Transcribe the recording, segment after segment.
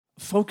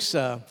Folks,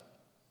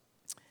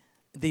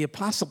 the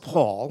Apostle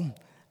Paul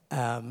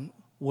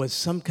was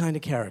some kind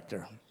of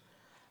character.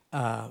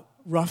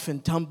 Rough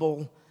and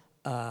tumble,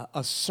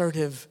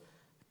 assertive,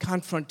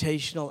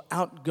 confrontational,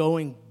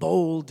 outgoing,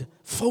 bold,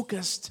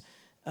 focused,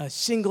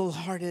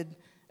 single-hearted,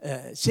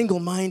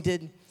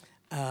 single-minded,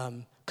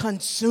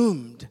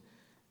 consumed,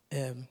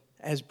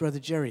 as Brother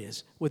Jerry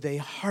is, with a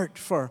heart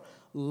for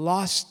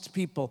lost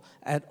people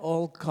at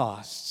all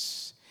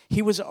costs.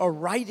 He was a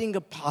writing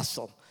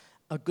apostle.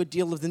 A good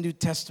deal of the New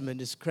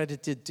Testament is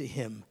credited to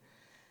him.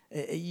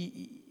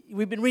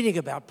 We've been reading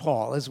about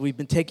Paul as we've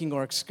been taking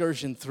our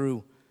excursion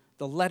through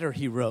the letter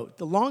he wrote,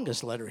 the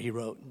longest letter he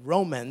wrote,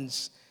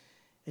 Romans.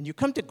 And you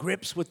come to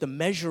grips with the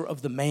measure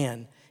of the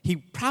man. He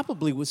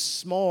probably was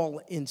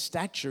small in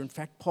stature. In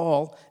fact,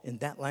 Paul, in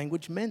that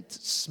language, meant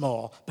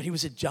small, but he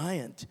was a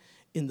giant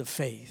in the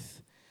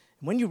faith.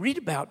 And when you read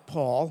about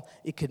Paul,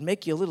 it could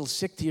make you a little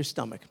sick to your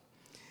stomach,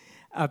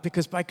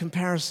 because by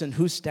comparison,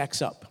 who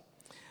stacks up?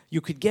 You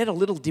could get a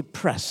little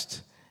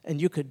depressed, and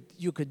you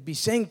could be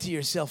saying to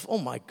yourself, "Oh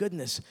my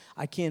goodness,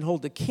 I can't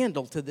hold a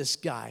candle to this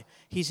guy.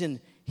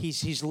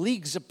 He's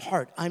leagues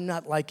apart. I'm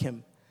not like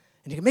him."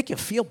 And it can make you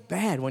feel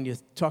bad when you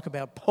talk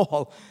about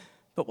Paul.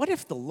 But what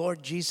if the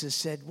Lord Jesus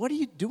said, "What are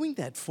you doing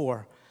that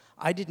for?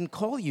 I didn't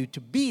call you to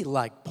be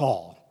like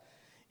Paul."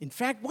 In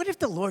fact, what if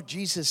the Lord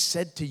Jesus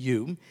said to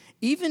you,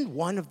 "Even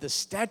one of the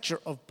stature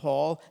of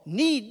Paul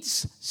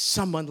needs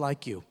someone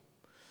like you"?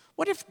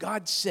 What if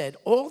God said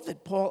all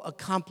that Paul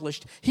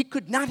accomplished, he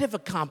could not have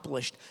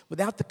accomplished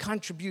without the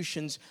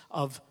contributions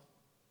of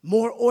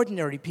more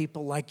ordinary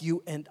people like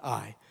you and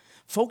I?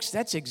 Folks,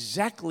 that's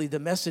exactly the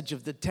message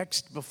of the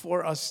text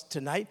before us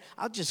tonight.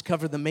 I'll just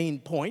cover the main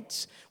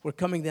points. We're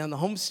coming down the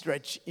home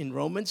stretch in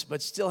Romans,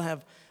 but still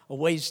have a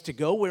ways to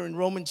go. We're in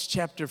Romans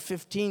chapter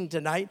 15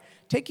 tonight.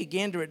 Take a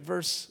gander at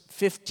verse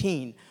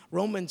 15.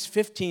 Romans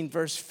 15,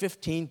 verse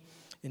 15,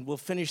 and we'll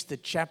finish the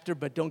chapter,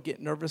 but don't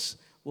get nervous.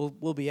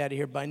 We'll be out of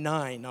here by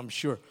 9, I'm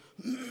sure.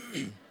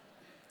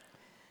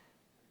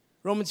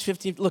 Romans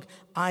 15, look,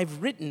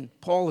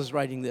 Paul is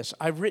writing this,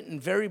 I've written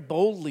very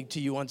boldly to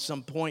you on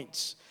some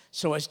points,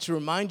 so as to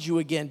remind you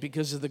again,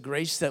 because of the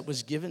grace that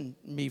was given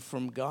me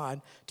from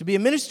God, to be a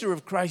minister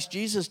of Christ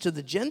Jesus to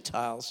the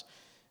Gentiles,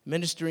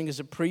 ministering as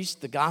a priest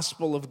the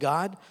gospel of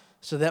God,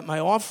 so that my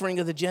offering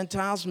of the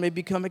Gentiles may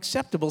become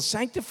acceptable,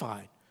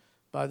 sanctified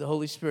by the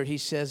Holy Spirit. He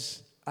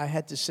says, I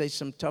had to say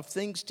some tough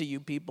things to you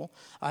people.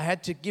 I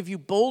had to give you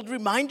bold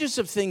reminders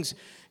of things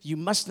you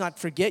must not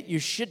forget, you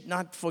should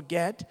not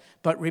forget.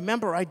 But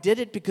remember, I did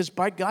it because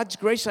by God's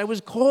grace I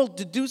was called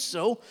to do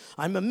so.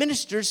 I'm a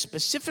minister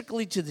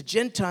specifically to the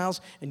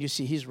Gentiles. And you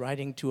see, he's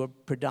writing to a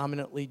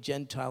predominantly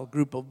Gentile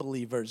group of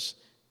believers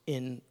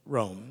in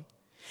Rome.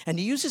 And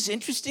he uses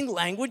interesting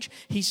language.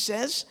 He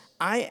says,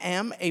 I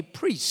am a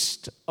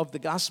priest of the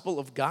gospel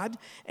of God.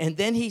 And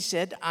then he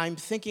said, I'm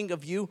thinking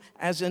of you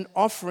as an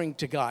offering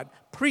to God.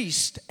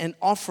 Priest and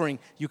offering.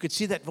 You could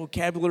see that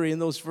vocabulary in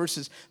those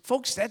verses.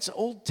 Folks, that's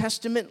Old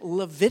Testament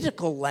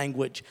Levitical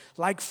language,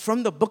 like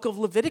from the book of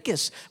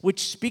Leviticus,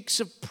 which speaks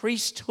of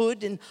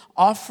priesthood and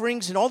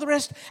offerings and all the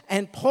rest.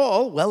 And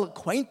Paul, well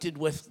acquainted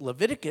with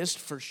Leviticus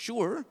for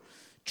sure,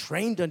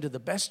 trained under the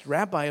best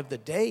rabbi of the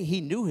day,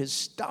 he knew his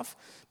stuff.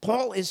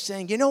 Paul is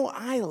saying,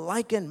 I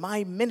liken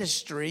my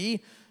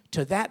ministry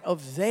to that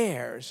of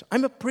theirs.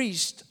 I'm a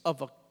priest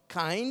of a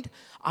kind.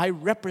 I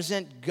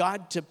represent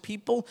God to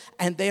people,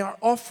 and they are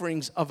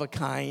offerings of a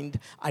kind.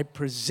 I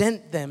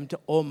present them to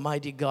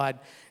Almighty God.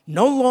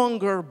 No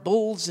longer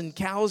bulls and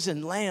cows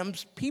and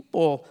lambs,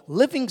 people,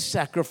 living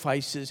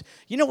sacrifices.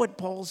 You know what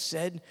Paul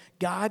said?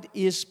 God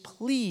is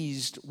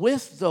pleased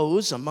with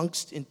those,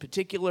 amongst in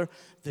particular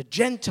the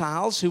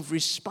Gentiles, who've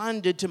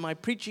responded to my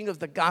preaching of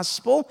the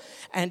gospel.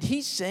 And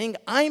he's saying,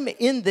 I'm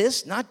in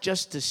this not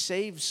just to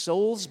save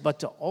souls, but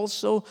to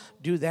also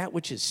do that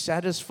which is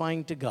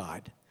satisfying to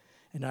God.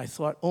 And I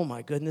thought, oh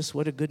my goodness,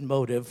 what a good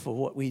motive for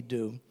what we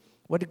do.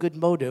 What a good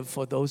motive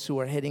for those who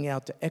are heading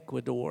out to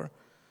Ecuador.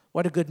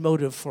 What a good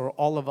motive for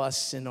all of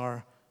us in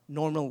our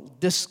normal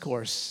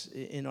discourse,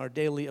 in our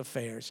daily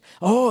affairs.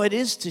 Oh, it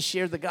is to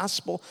share the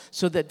gospel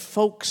so that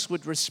folks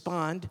would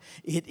respond.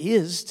 It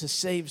is to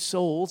save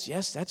souls.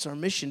 Yes, that's our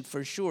mission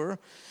for sure.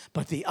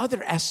 But the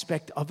other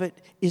aspect of it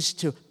is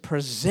to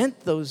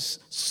present those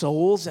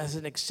souls as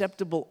an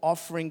acceptable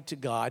offering to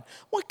God.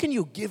 What can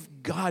you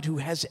give God who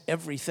has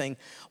everything?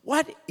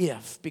 What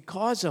if,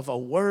 because of a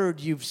word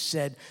you've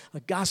said, a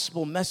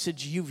gospel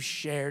message you've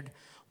shared,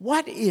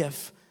 what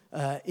if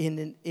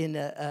in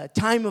a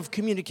time of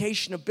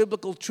communication of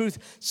biblical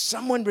truth,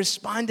 someone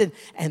responded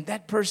and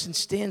that person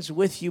stands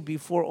with you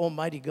before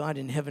Almighty God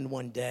in heaven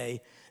one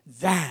day?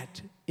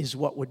 That is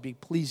what would be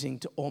pleasing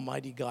to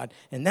Almighty God.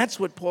 And that's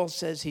what Paul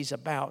says he's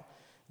about.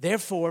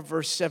 Therefore,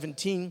 verse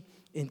 17,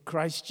 in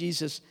Christ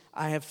Jesus,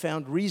 I have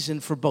found reason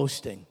for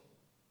boasting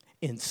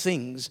in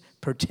things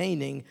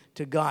pertaining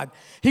to God.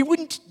 He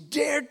wouldn't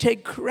dare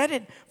take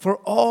credit for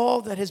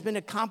all that has been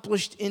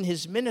accomplished in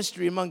his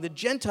ministry among the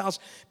Gentiles,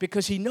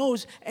 because he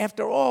knows,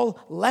 after all,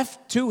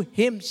 left to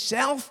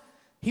himself,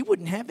 He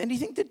wouldn't have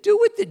anything to do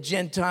with the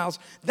Gentiles.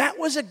 That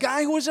was a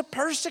guy who was a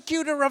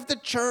persecutor of the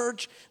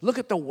church. Look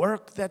at the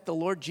work that the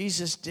Lord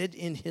Jesus did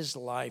in his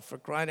life, for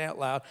crying out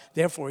loud.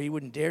 Therefore, he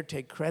wouldn't dare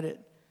take credit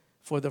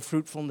for the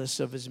fruitfulness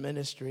of his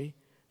ministry.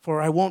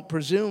 For I won't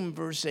presume,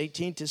 verse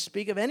 18, to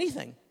speak of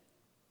anything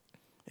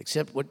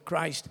except what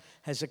Christ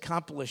has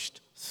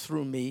accomplished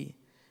through me.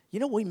 You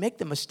know, we make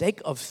the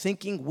mistake of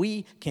thinking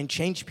we can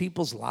change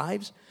people's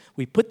lives.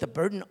 We put the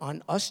burden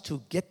on us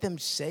to get them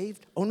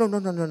saved. Oh,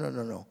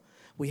 no.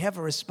 We have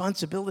a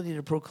responsibility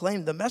to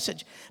proclaim the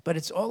message, but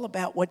it's all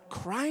about what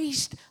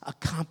Christ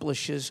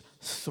accomplishes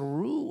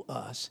through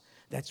us.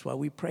 That's why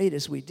we prayed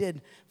as we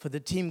did for the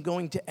team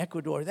going to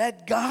Ecuador,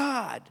 that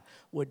God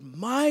would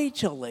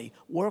mightily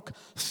work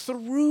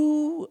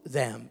through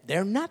them.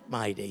 They're not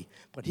mighty,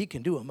 but he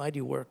can do a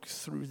mighty work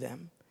through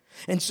them.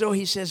 And so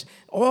he says,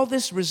 all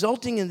this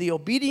resulting in the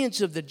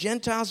obedience of the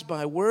Gentiles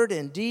by word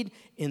and deed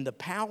in the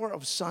power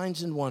of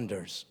signs and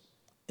wonders,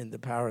 in the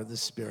power of the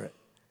Spirit.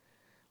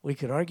 We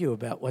could argue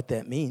about what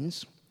that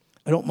means.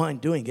 I don't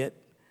mind doing it.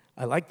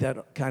 I like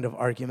that kind of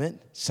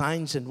argument.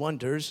 Signs and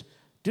wonders,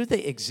 do they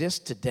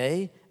exist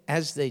today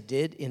as they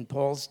did in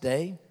Paul's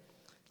day?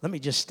 Let me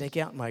just stake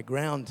out my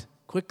ground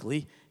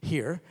quickly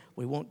here.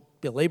 We won't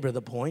belabor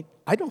the point.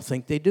 I don't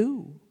think they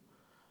do.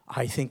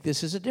 I think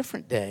this is a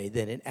different day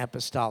than in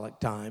apostolic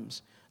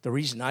times. The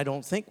reason I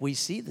don't think we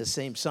see the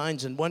same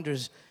signs and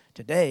wonders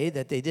today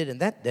that they did in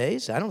that day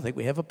is I don't think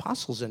we have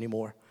apostles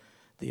anymore.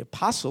 The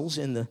apostles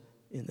in the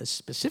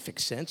specific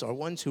sense are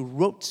ones who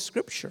wrote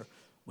Scripture.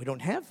 We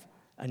don't have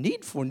a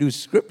need for new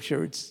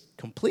Scripture. It's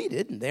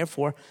completed, and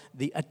therefore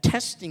the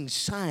attesting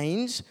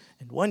signs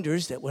and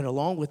wonders that went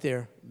along with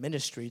their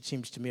ministry, it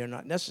seems to me, are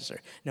not necessary.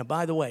 Now,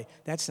 by the way,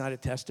 that's not a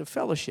test of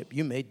fellowship.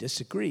 You may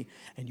disagree,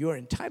 and you're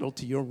entitled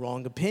to your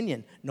wrong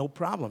opinion. No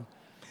problem.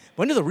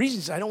 One of the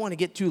reasons I don't want to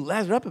get too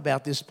lathered up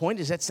about this point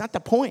is that's not the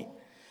point.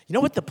 You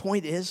know what the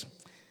point is?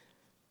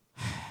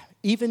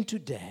 Even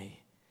today,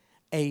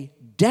 a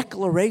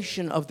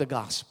declaration of the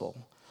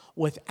gospel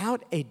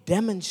without a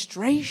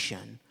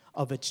demonstration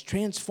of its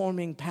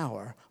transforming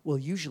power will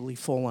usually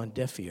fall on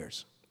deaf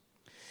ears.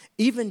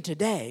 Even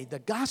today, the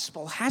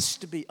gospel has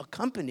to be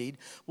accompanied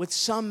with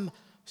some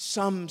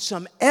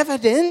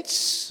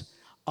evidence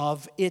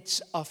of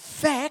its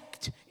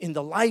effect in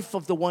the life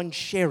of the one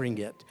sharing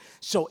it.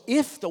 So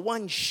if the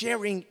one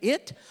sharing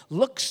it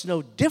looks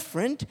no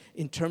different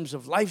in terms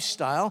of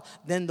lifestyle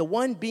than the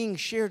one being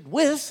shared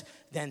with,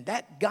 then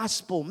that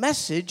gospel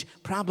message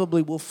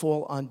probably will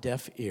fall on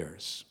deaf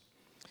ears.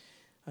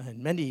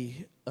 In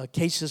many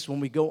cases, when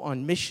we go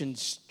on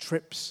missions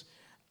trips,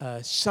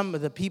 some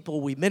of the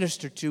people we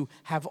minister to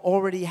have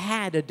already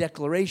had a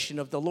declaration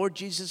of the Lord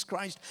Jesus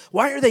Christ.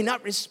 Why are they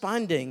not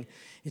responding?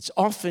 It's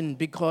often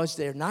because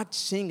they're not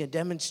seeing a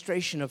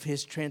demonstration of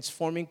his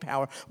transforming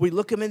power. We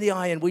look them in the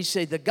eye and we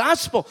say, the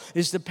gospel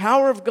is the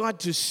power of God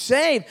to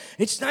save.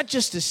 It's not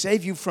just to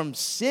save you from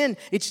sin.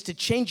 It's to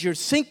change your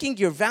thinking,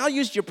 your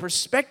values, your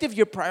perspective,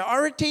 your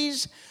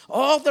priorities,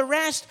 all the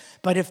rest.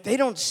 But if they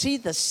don't see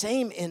the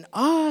same in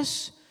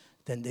us,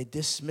 then they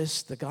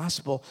dismiss the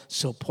gospel.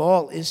 So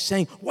Paul is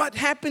saying, what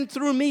happened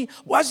through me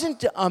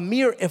wasn't a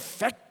mere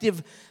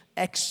effective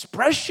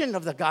expression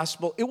of the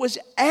gospel. It was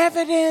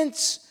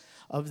evidence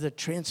of the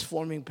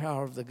transforming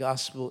power of the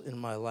gospel in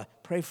my life.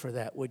 Pray for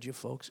that, would you,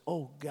 folks?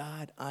 Oh,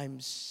 God, I'm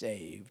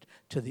saved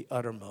to the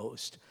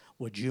uttermost.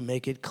 Would you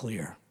make it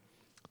clear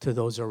to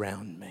those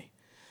around me?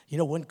 You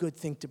know, one good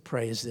thing to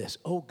pray is this.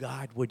 Oh,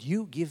 God, would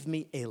you give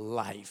me a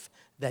life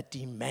that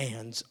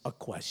demands a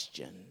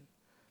question?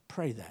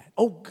 Pray that.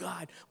 Oh,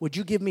 God, would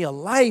you give me a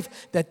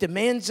life that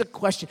demands a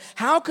question?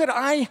 How could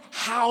I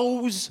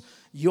house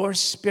your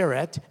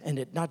Spirit and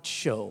it not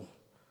show?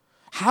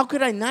 How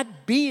could I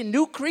not be a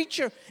new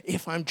creature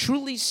if I'm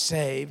truly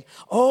saved?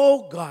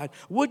 Oh, God,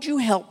 would you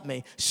help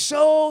me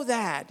so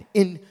that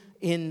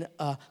in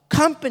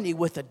company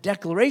with a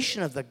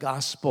declaration of the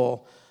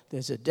gospel,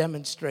 there's a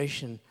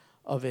demonstration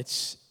of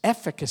its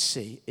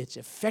efficacy, its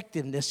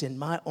effectiveness in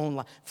my own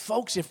life.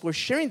 Folks, if we're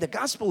sharing the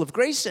gospel of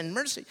grace and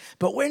mercy,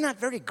 but we're not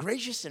very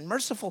gracious and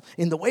merciful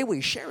in the way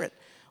we share it,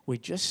 we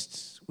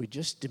just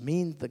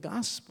demean the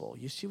gospel.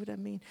 You see what I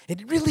mean?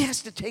 It really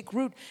has to take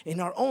root in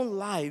our own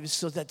lives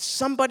so that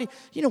somebody,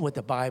 you know what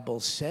the Bible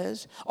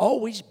says,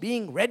 always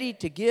being ready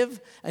to give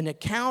an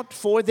account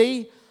for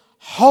the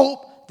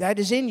hope that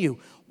is in you.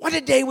 What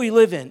a day we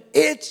live in.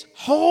 It's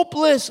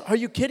hopeless. Are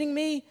you kidding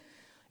me?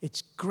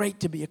 It's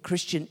great to be a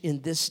Christian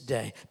in this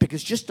day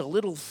because just a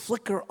little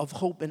flicker of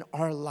hope in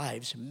our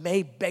lives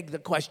may beg the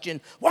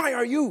question, why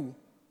are you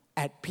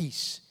at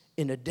peace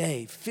in a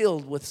day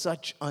filled with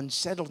such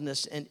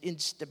unsettledness and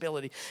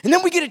instability? And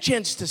then we get a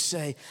chance to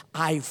say,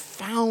 I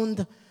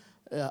found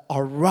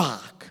a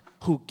rock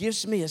who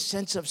gives me a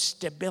sense of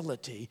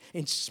stability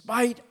in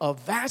spite of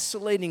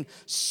vacillating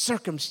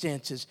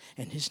circumstances.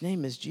 And his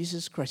name is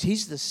Jesus Christ.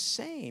 He's the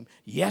same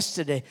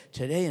yesterday,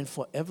 today, and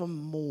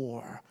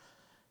forevermore.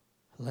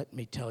 Let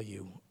me tell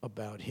you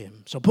about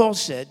him. So Paul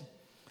said,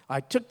 I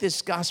took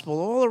this gospel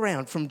all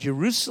around from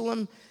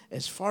Jerusalem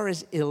as far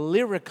as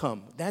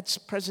Illyricum. That's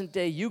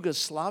present-day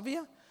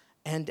Yugoslavia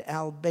and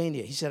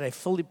Albania. He said, I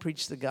fully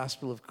preached the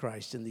gospel of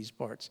Christ in these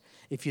parts.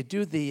 If you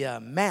do the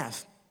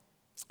math,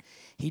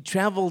 he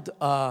traveled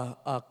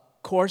a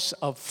course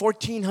of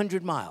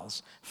 1,400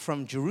 miles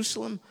from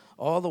Jerusalem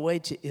all the way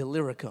to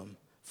Illyricum,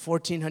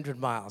 1,400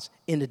 miles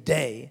in a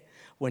day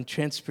when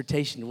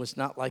transportation was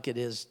not like it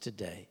is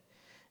today.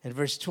 In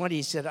verse 20,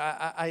 he said,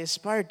 I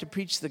aspired to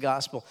preach the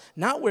gospel,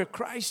 not where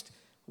Christ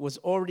was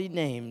already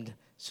named,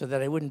 so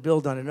that I wouldn't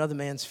build on another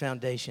man's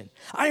foundation.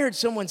 I heard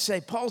someone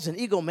say, Paul's an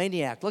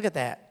egomaniac. Look at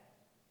that.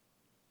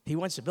 He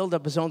wants to build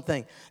up his own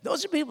thing.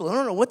 Those are people who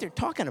don't know what they're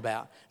talking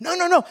about.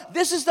 No.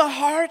 This is the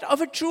heart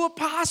of a true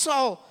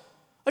apostle.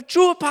 A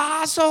true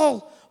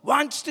apostle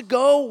wants to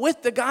go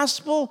with the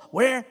gospel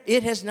where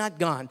it has not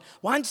gone.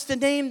 Wants to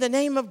name the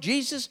name of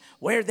Jesus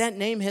where that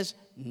name has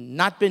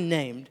not been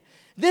named.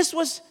 This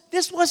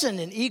wasn't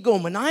an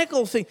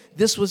egomaniacal thing.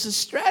 This was a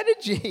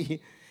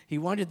strategy. He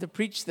wanted to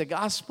preach the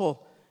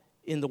gospel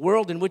in the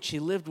world in which he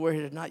lived where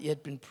it had not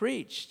yet been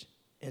preached.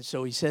 And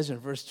so he says in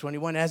verse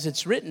 21, as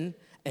it's written,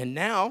 and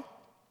now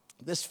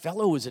this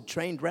fellow is a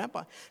trained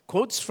rabbi,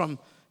 quotes from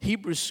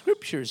Hebrew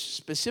scriptures,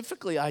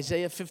 specifically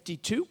Isaiah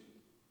 52,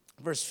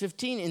 verse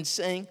 15, in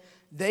saying,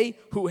 they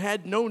who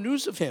had no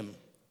news of him.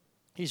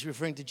 He's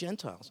referring to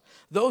Gentiles.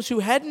 Those who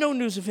had no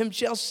news of him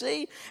shall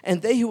see,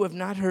 and they who have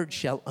not heard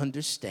shall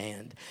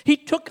understand. He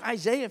took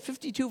Isaiah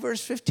 52,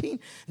 verse 15.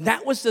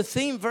 That was the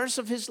theme verse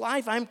of his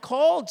life. I'm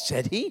called,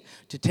 said he,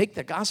 to take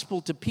the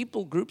gospel to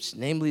people groups,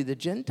 namely the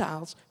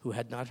Gentiles who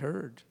had not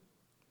heard.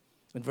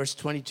 In verse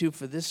 22,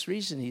 for this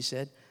reason, he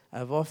said,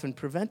 I've often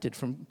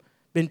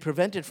been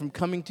prevented from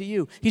coming to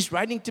you. He's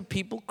writing to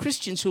people,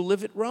 Christians who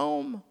live at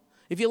Rome.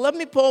 If you love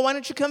me, Paul, why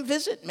don't you come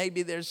visit?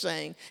 Maybe they're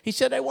saying. He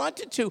said, I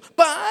wanted to,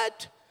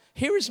 but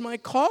here is my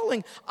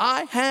calling.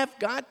 I have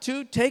got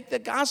to take the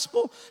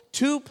gospel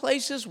to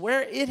places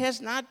where it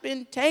has not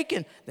been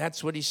taken.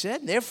 That's what he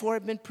said. Therefore,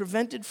 I've been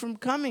prevented from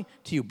coming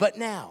to you. But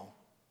now,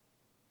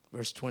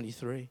 verse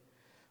 23,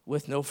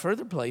 with no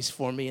further place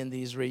for me in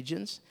these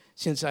regions,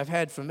 since I've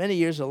had for many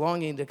years a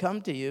longing to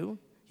come to you,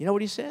 you know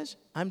what he says?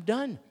 I'm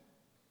done.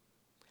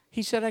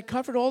 He said, I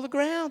covered all the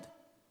ground.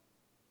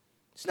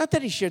 It's not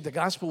that he shared the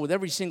gospel with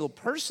every single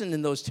person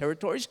in those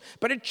territories,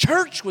 but a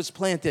church was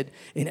planted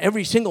in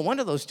every single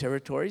one of those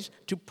territories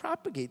to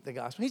propagate the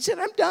gospel. He said,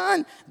 I'm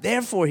done.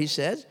 Therefore, he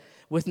says,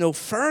 with no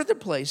further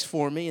place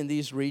for me in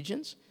these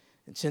regions,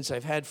 and since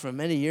I've had for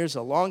many years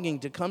a longing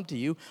to come to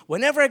you,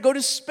 whenever I go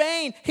to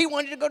Spain, he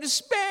wanted to go to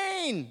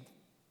Spain.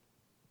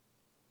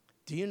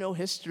 Do you know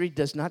history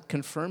does not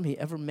confirm he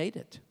ever made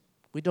it?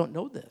 We don't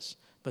know this,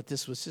 but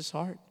this was his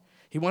heart.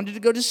 He wanted to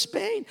go to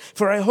Spain,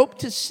 for I hope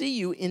to see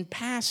you in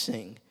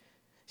passing.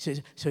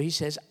 So he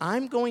says,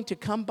 I'm going to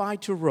come by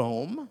to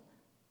Rome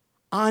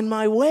on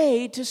my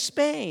way to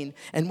Spain.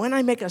 And when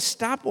I make a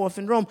stop off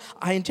in Rome,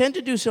 I intend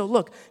to do so,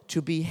 look,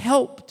 to be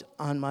helped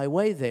on my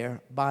way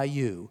there by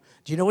you.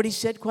 Do you know what he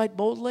said quite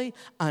boldly?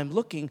 I'm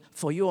looking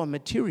for your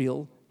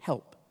material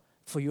help,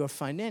 for your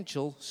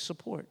financial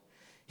support.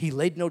 He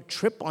laid no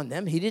trip on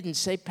them. He didn't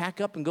say, pack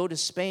up and go to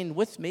Spain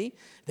with me.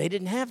 They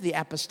didn't have the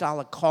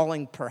apostolic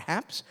calling,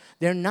 perhaps.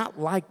 They're not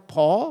like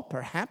Paul,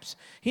 perhaps.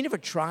 He never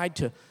tried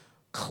to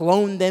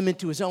clone them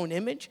into his own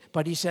image,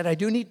 but he said, I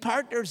do need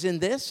partners in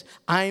this.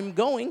 I'm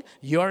going,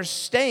 you're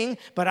staying,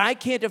 but I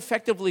can't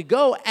effectively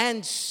go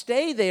and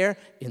stay there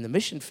in the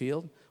mission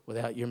field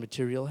without your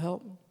material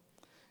help.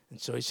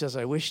 And so he says,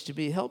 I wish to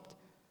be helped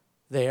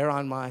there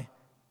on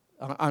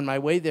my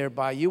way there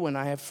by you when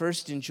I have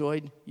first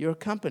enjoyed your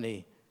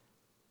company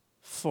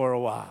for a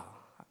while.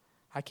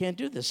 I can't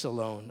do this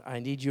alone. I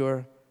need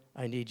your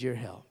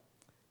help.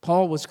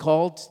 Paul was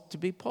called to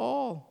be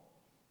Paul.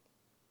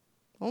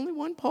 Only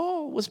one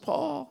Paul was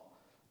Paul.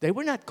 They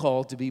were not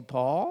called to be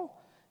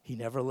Paul. He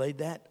never laid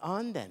that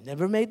on them,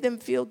 never made them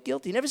feel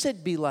guilty. He never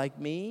said, be like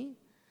me.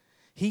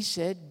 He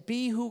said,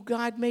 be who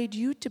God made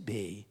you to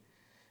be.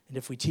 And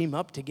if we team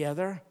up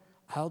together,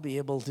 I'll be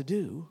able to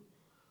do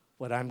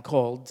what I'm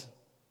called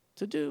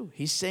to do.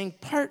 He's saying,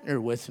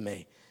 partner with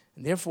me.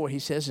 And therefore, he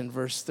says in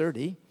verse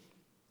 30,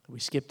 we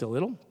skipped a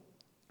little,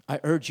 I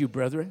urge you,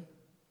 brethren,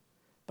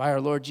 by our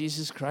Lord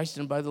Jesus Christ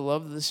and by the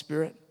love of the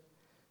Spirit,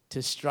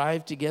 to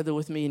strive together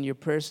with me in your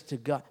prayers to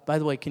God. By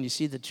the way, can you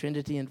see the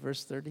Trinity in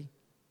verse 30?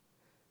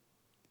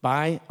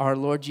 By our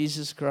Lord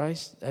Jesus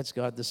Christ, that's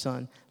God the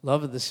Son.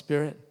 Love of the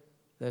Spirit,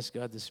 that's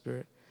God the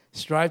Spirit.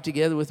 Strive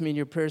together with me in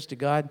your prayers to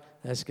God,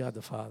 that's God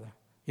the Father.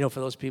 You know, for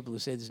those people who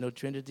say there's no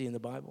Trinity in the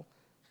Bible,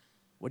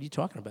 what are you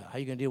talking about? How are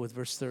you going to deal with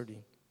verse 30?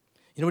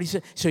 You know what he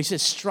said? So he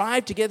says,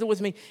 strive together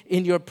with me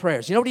in your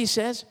prayers. You know what he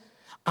says?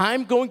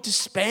 I'm going to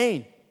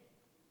Spain.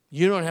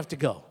 You don't have to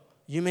go.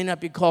 You may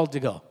not be called to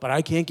go, but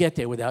I can't get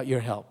there without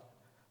your help.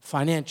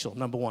 Financial,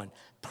 number one.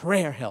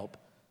 Prayer help,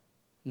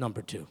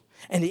 number two.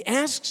 And he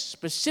asks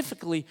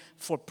specifically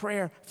for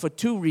prayer for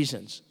two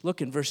reasons.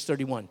 Look in verse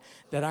 31.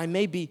 That I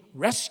may be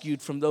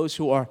rescued from those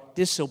who are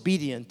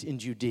disobedient in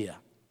Judea.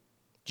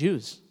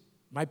 Jews,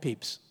 my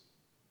peeps.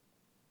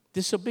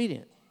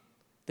 Disobedient.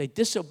 They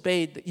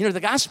disobeyed. The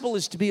gospel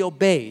is to be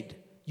obeyed.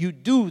 You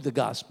do the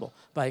gospel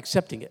by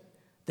accepting it.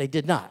 They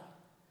did not.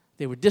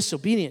 They were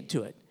disobedient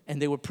to it,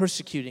 and they were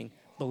persecuting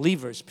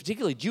believers,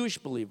 particularly Jewish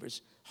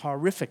believers,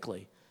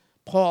 horrifically.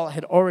 Paul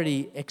had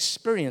already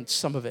experienced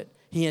some of it.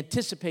 He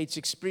anticipates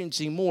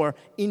experiencing more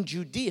in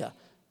Judea.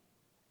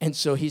 And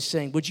so he's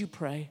saying, would you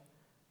pray?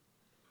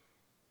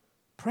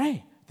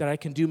 Pray that I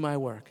can do my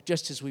work,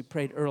 just as we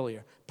prayed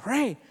earlier.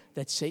 Pray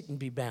that Satan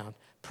be bound.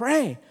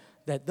 Pray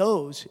that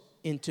those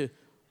into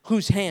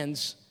whose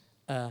hands,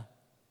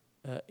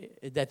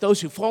 that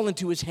those who fall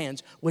into his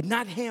hands would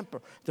not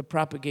hamper the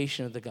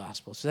propagation of the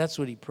gospel. So that's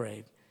what he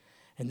prayed.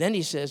 And then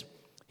he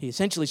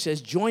essentially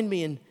says, join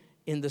me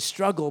in the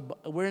struggle.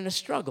 We're in a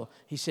struggle.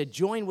 He said,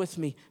 join with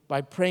me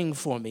by praying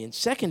for me. And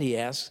second, he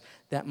asks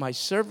that my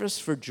service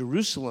for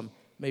Jerusalem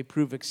may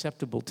prove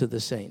acceptable to the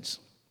saints.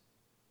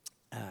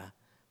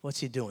 What's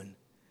he doing?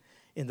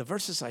 In the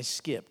verses I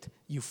skipped,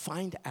 you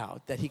find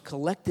out that he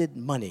collected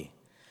money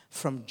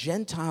from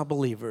Gentile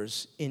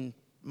believers in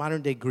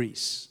modern-day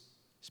Greece.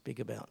 Speak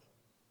about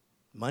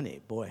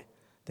money. Boy,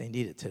 they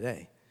need it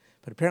today.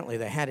 But apparently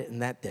they had it in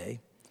that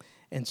day.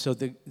 And so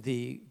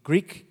the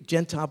Greek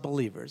Gentile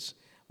believers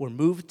were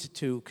moved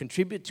to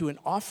contribute to an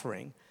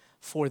offering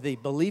for the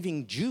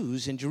believing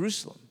Jews in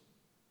Jerusalem.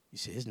 You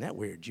say, isn't that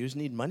weird? Jews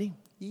need money?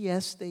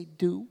 Yes, they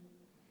do.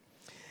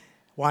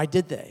 Why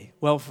did they?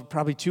 Well, for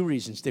probably two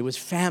reasons. There was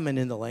famine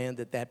in the land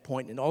at that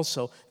point, and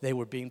also they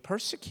were being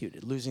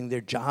persecuted, losing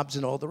their jobs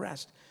and all the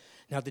rest.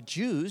 Now, the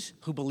Jews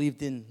who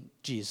believed in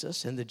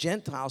Jesus and the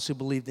Gentiles who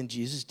believed in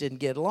Jesus didn't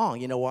get along.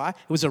 You know why?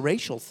 It was a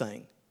racial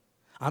thing.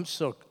 I'm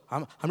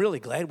really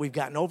glad we've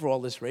gotten over all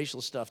this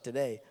racial stuff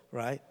today,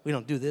 right? We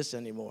don't do this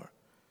anymore.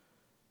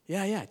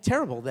 Yeah,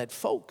 terrible that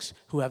folks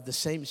who have the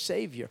same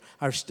Savior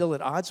are still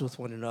at odds with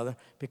one another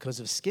because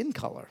of skin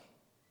color.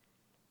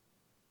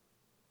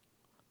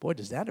 Boy,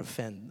 does that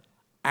offend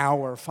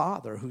our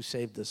Father who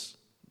saved us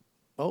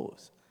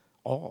both,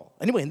 all.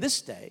 Anyway, in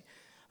this day,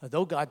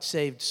 though God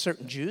saved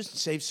certain Jews and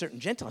saved certain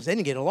Gentiles, they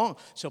didn't get along.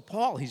 So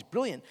Paul, he's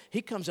brilliant.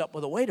 He comes up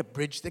with a way to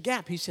bridge the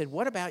gap. He said,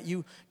 what about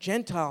you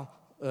Gentile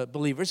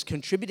believers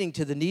contributing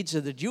to the needs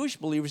of the Jewish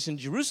believers in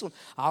Jerusalem?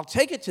 I'll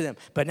take it to them.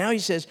 But now he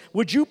says,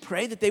 would you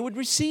pray that they would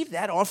receive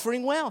that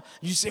offering well?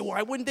 You say,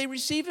 why wouldn't they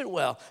receive it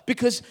well?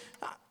 Because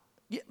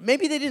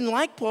maybe they didn't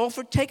like Paul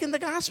for taking the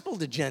gospel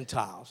to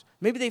Gentiles.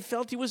 Maybe they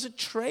felt he was a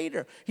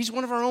traitor. He's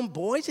one of our own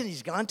boys, and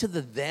he's gone to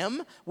the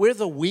them. We're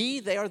the we,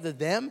 they are the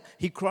them.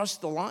 He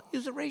crossed the line. It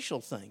was a racial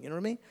thing, you know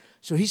what I mean?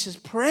 So he says,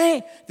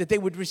 pray that they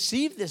would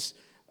receive this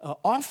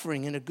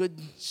offering in a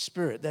good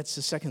spirit. That's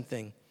the second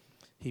thing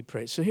he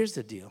prayed. So here's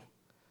the deal.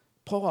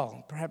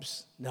 Paul,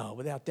 perhaps, no,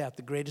 without doubt,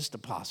 the greatest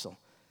apostle,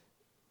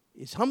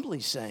 is humbly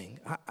saying,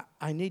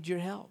 I need your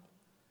help.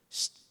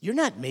 You're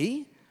not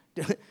me.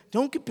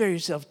 Don't compare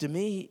yourself to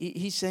me.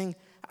 He's saying,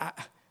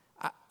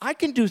 I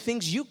can do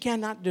things you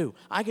cannot do.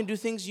 I can do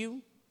things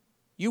you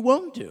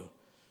won't do.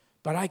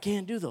 But I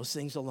can't do those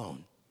things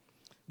alone.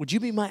 Would you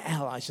be my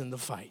allies in the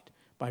fight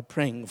by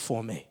praying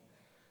for me?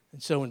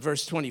 And so in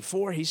verse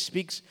 24, he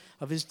speaks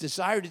of his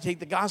desire to take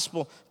the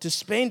gospel to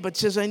Spain, but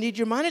says, I need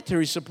your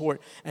monetary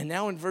support. And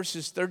now in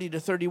verses 30 to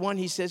 31,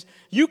 he says,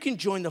 you can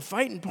join the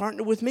fight and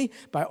partner with me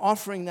by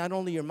offering not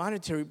only your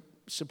monetary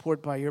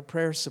support, by your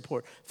prayer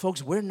support.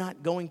 Folks, we're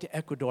not going to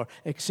Ecuador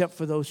except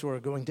for those who are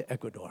going to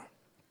Ecuador.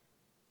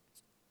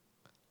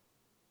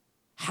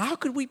 How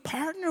could we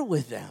partner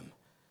with them?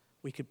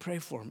 We could pray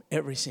for them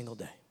every single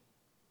day.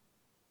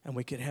 And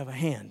we could have a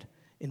hand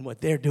in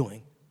what they're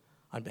doing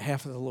on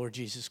behalf of the Lord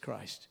Jesus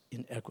Christ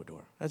in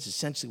Ecuador. That's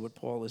essentially what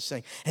Paul is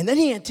saying. And then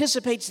he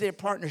anticipates their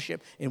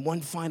partnership in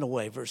one final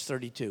way, verse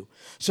 32.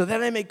 So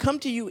that I may come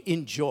to you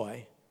in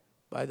joy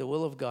by the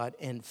will of God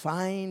and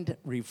find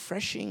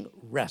refreshing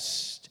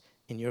rest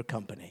in your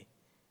company.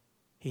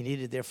 He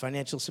needed their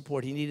financial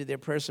support. He needed their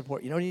prayer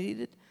support. You know what he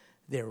needed?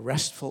 Their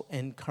restful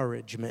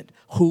encouragement.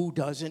 Who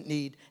doesn't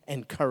need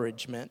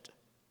encouragement?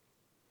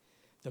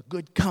 The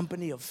good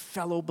company of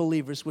fellow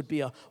believers would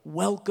be a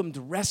welcomed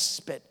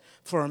respite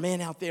for a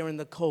man out there in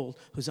the cold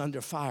who's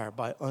under fire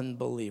by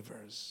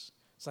unbelievers.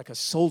 It's like a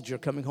soldier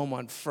coming home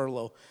on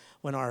furlough.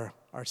 When our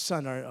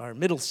son, our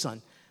middle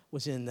son,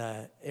 was in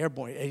the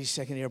airborne,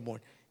 82nd Airborne,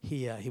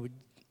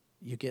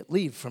 you get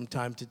leave from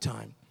time to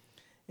time.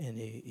 And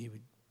he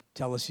would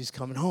tell us he's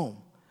coming home.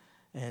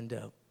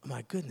 And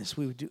my goodness,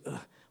 we would do...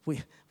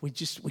 We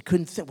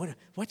couldn't think.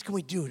 What can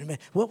we do?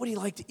 What would he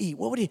like to eat?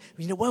 What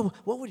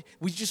would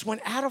we just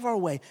went out of our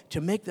way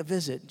to make the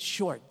visit,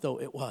 short though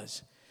it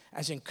was,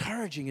 as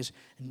encouraging and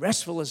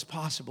restful as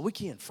possible. We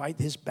can't fight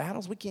his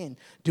battles. We can't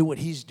do what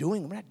he's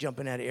doing. We're not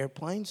jumping out of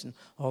airplanes and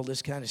all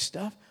this kind of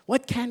stuff.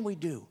 What can we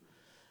do?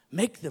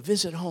 Make the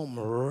visit home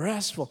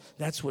restful.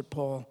 That's what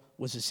Paul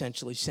was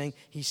essentially saying.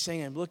 He's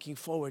saying, I'm looking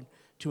forward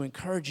to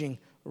encouraging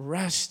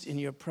rest in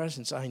your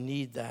presence. I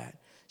need that.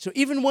 So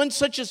even one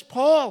such as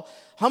Paul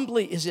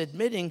humbly is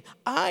admitting,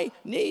 I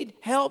need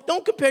help.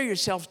 Don't compare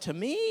yourself to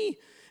me.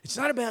 It's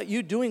not about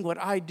you doing what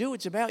I do.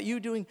 It's about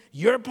you doing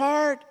your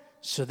part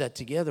so that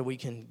together we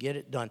can get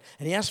it done.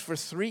 And he asks for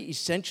three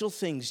essential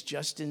things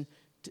just in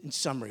in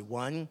summary.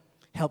 One,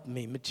 help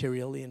me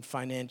materially and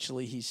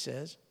financially, he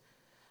says.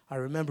 I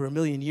remember a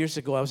million years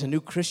ago, I was a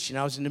new Christian.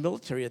 I was in the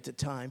military at the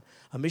time.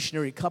 A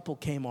missionary couple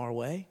came our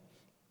way,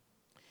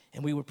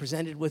 and we were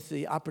presented with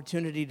the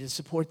opportunity to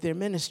support their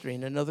ministry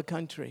in another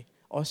country,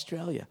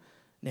 Australia,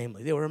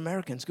 namely. They were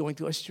Americans going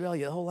to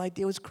Australia. The whole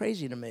idea was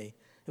crazy to me.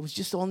 It was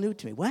just all new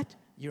to me. What?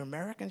 You're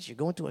Americans? You're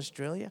going to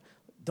Australia?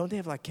 Don't they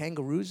have like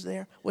kangaroos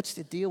there? What's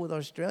the deal with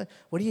Australia?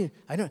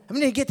 I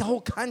didn't get the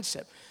whole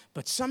concept.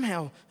 But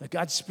somehow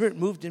God's Spirit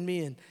moved in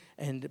me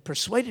and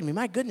persuaded me,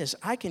 my goodness,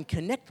 I can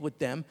connect with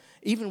them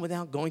even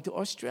without going to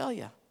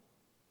Australia.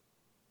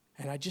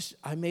 And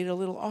I made a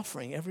little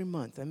offering every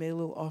month. I made a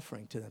little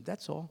offering to them.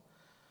 That's all.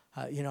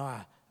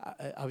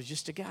 I was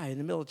just a guy in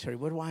the military.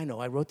 What do I know?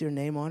 I wrote their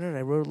name on it.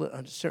 I wrote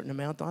a certain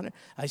amount on it.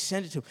 I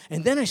sent it to them.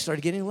 And then I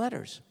started getting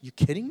letters. You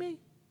kidding me?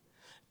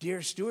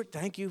 Dear Stuart,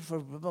 thank you for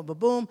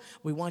boom.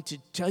 We want to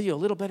tell you a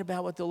little bit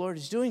about what the Lord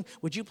is doing.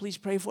 Would you please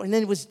pray for? And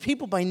then it was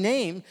people by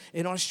name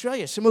in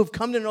Australia. Some who've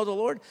come to know the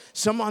Lord,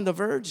 some on the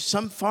verge,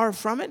 some far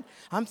from it.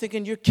 I'm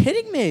thinking, you're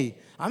kidding me.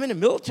 I'm in a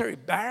military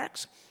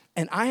barracks,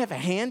 and I have a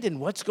hand in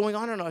what's going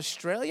on in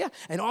Australia,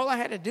 and all I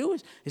had to do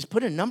is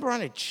put a number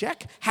on a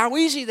check. How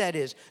easy that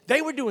is.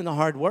 They were doing the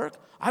hard work.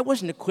 I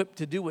wasn't equipped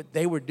to do what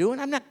they were doing.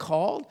 I'm not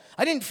called.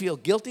 I didn't feel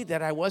guilty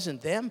that I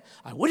wasn't them.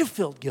 I would have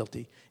felt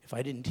guilty if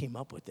I didn't team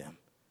up with them.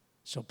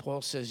 So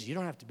Paul says, you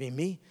don't have to be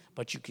me,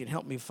 but you can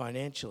help me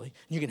financially.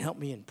 You can help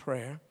me in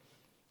prayer.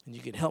 And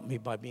you can help me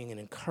by being an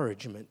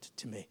encouragement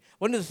to me.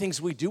 One of the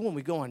things we do when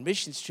we go on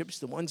missions trips,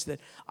 the ones that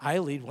I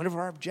lead, one of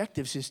our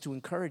objectives is to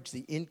encourage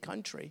the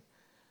in-country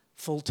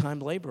full-time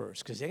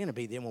laborers, because they're going to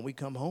be there when we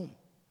come home.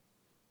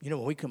 You know,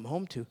 when we come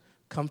home to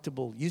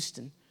comfortable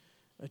Houston,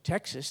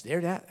 Texas,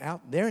 they're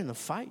out there in the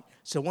fight.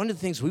 So one of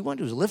the things we want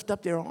to do is lift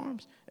up their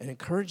arms and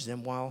encourage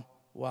them while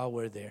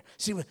we're there.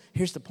 See,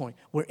 here's the point.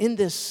 We're in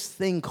this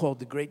thing called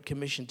the Great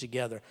Commission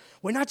together.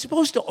 We're not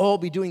supposed to all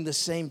be doing the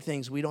same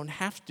things. We don't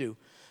have to.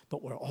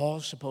 But we're all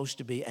supposed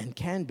to be and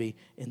can be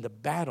in the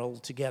battle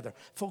together.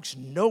 Folks,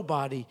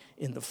 nobody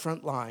in the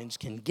front lines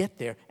can get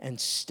there and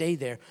stay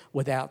there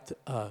without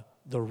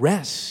the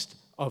rest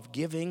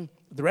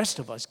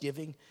of us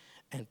giving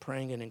and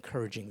praying and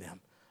encouraging them.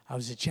 I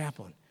was a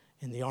chaplain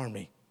in the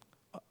Army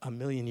a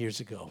million years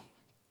ago.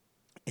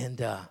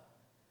 And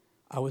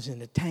I was in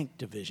the tank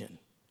division,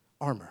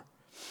 armor.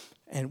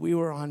 And we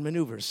were on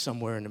maneuvers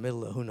somewhere in the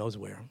middle of who knows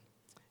where.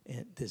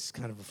 And this is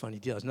kind of a funny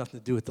deal. It has nothing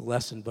to do with the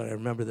lesson, but I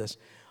remember this.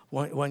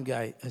 One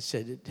guy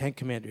said, tank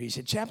commander, he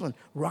said, Chaplain,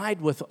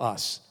 ride with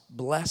us.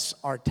 Bless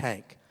our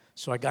tank.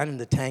 So I got in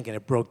the tank and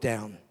it broke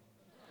down.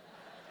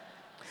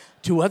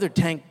 2 other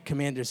tank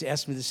commanders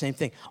asked me the same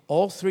thing.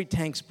 All 3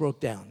 tanks broke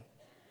down.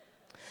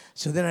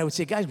 So then I would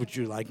say, guys, would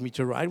you like me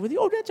to ride with you?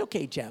 Oh, that's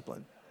okay,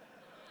 Chaplain.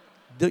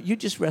 You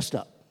just rest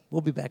up.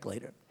 We'll be back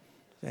later.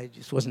 It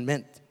just wasn't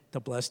meant to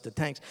bless the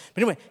tanks.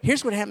 But anyway,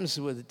 here's what happens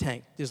with the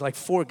tank. There's like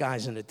 4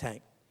 guys in the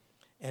tank.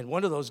 And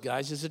one of those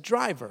guys is a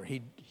driver.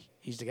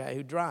 He's the guy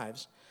who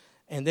drives.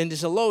 And then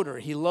there's a loader.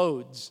 He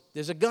loads.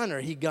 There's a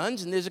gunner. He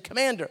guns. And there's a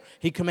commander.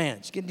 He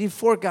commands. You need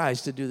 4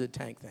 guys to do the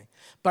tank thing.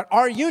 But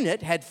our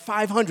unit had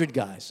 500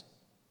 guys.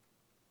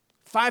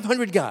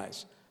 500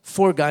 guys.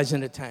 4 guys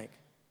in the tank.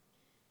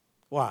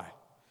 Why?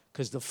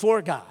 Because the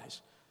 4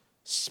 guys,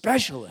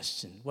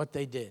 specialists in what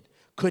they did,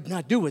 could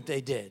not do what they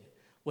did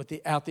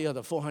without the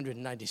other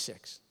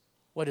 496.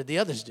 What did the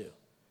others do?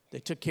 They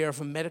took care of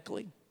them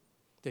medically.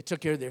 They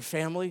took care of their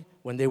family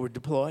when they were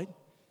deployed.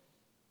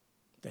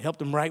 They helped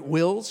them write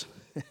wills.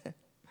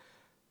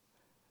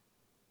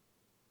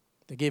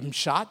 They gave them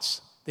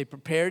shots. They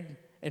prepared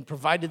and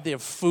provided their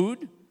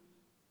food.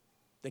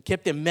 They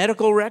kept their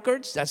medical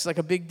records. That's like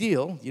a big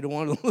deal. You don't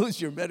want to lose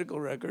your medical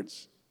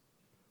records.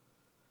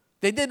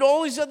 They did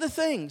all these other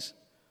things.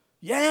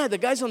 Yeah, the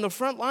guys on the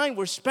front line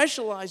were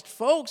specialized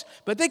folks,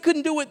 but they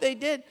couldn't do what they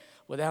did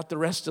without the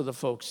rest of the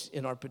folks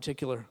in our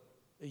particular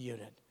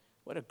unit.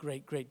 What a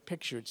great, great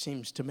picture it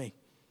seems to me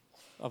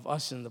of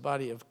us in the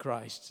body of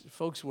Christ.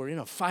 Folks were in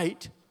a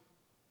fight.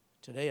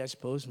 Today, I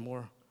suppose,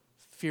 more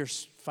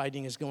fierce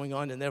fighting is going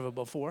on than ever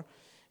before.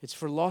 It's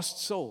for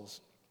lost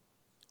souls.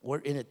 We're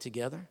in it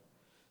together.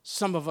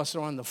 Some of us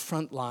are on the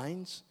front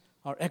lines.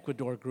 Our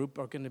Ecuador group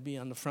are going to be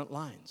on the front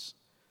lines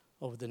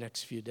over the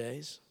next few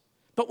days.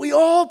 But we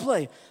all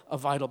play a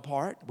vital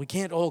part. We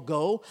can't all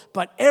go,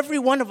 but every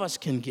one of us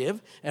can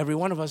give. Every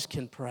one of us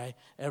can pray.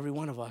 Every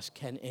one of us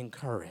can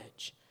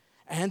encourage.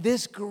 And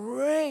this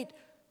great,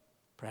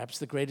 perhaps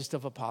the greatest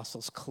of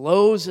apostles,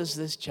 closes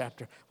this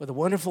chapter with a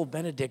wonderful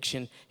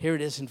benediction. Here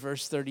it is in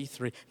verse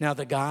 33. Now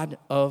the God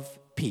of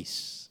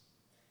peace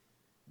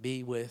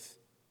be with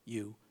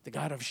you. The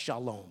God of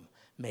shalom,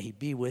 may he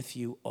be with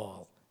you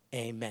all.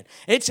 Amen.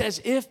 It's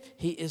as if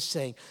he is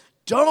saying,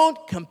 don't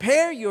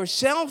compare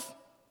yourself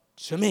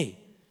to me.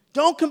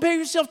 Don't compare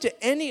yourself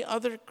to any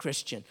other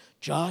Christian.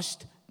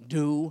 Just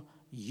do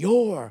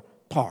your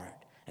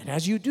part. And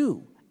as you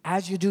do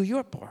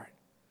your part,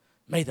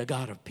 may the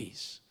God of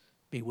peace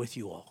be with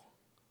you all.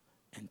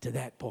 And to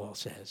that, Paul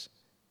says,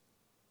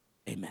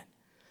 amen.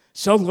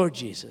 So, Lord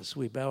Jesus,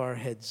 we bow our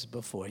heads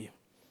before you.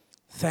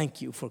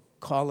 Thank you for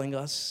calling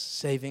us,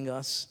 saving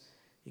us,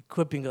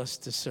 equipping us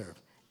to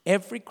serve.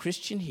 Every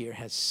Christian here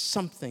has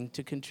something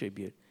to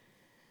contribute,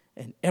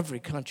 and every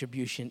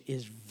contribution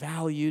is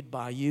valued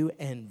by you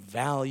and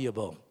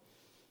valuable.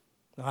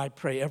 I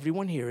pray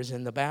everyone here is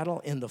in the battle,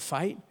 in the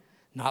fight,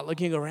 not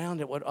looking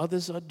around at what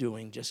others are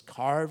doing, just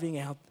carving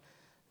out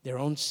their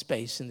own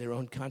space and their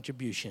own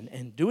contribution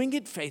and doing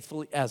it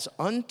faithfully as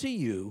unto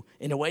you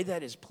in a way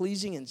that is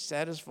pleasing and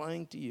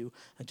satisfying to you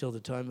until the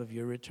time of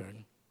your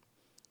return.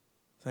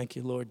 Thank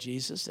you, Lord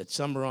Jesus, that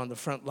some are on the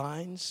front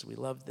lines. We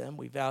love them.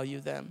 We value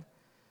them.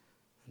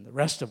 And the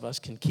rest of us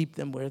can keep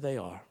them where they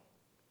are.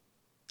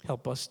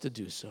 Help us to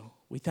do so.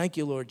 We thank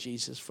you, Lord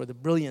Jesus, for the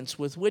brilliance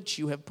with which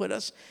you have put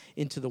us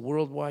into the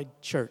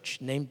worldwide church,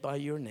 named by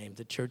your name,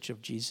 the Church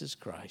of Jesus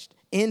Christ,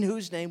 in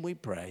whose name we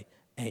pray.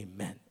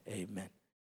 Amen. Amen.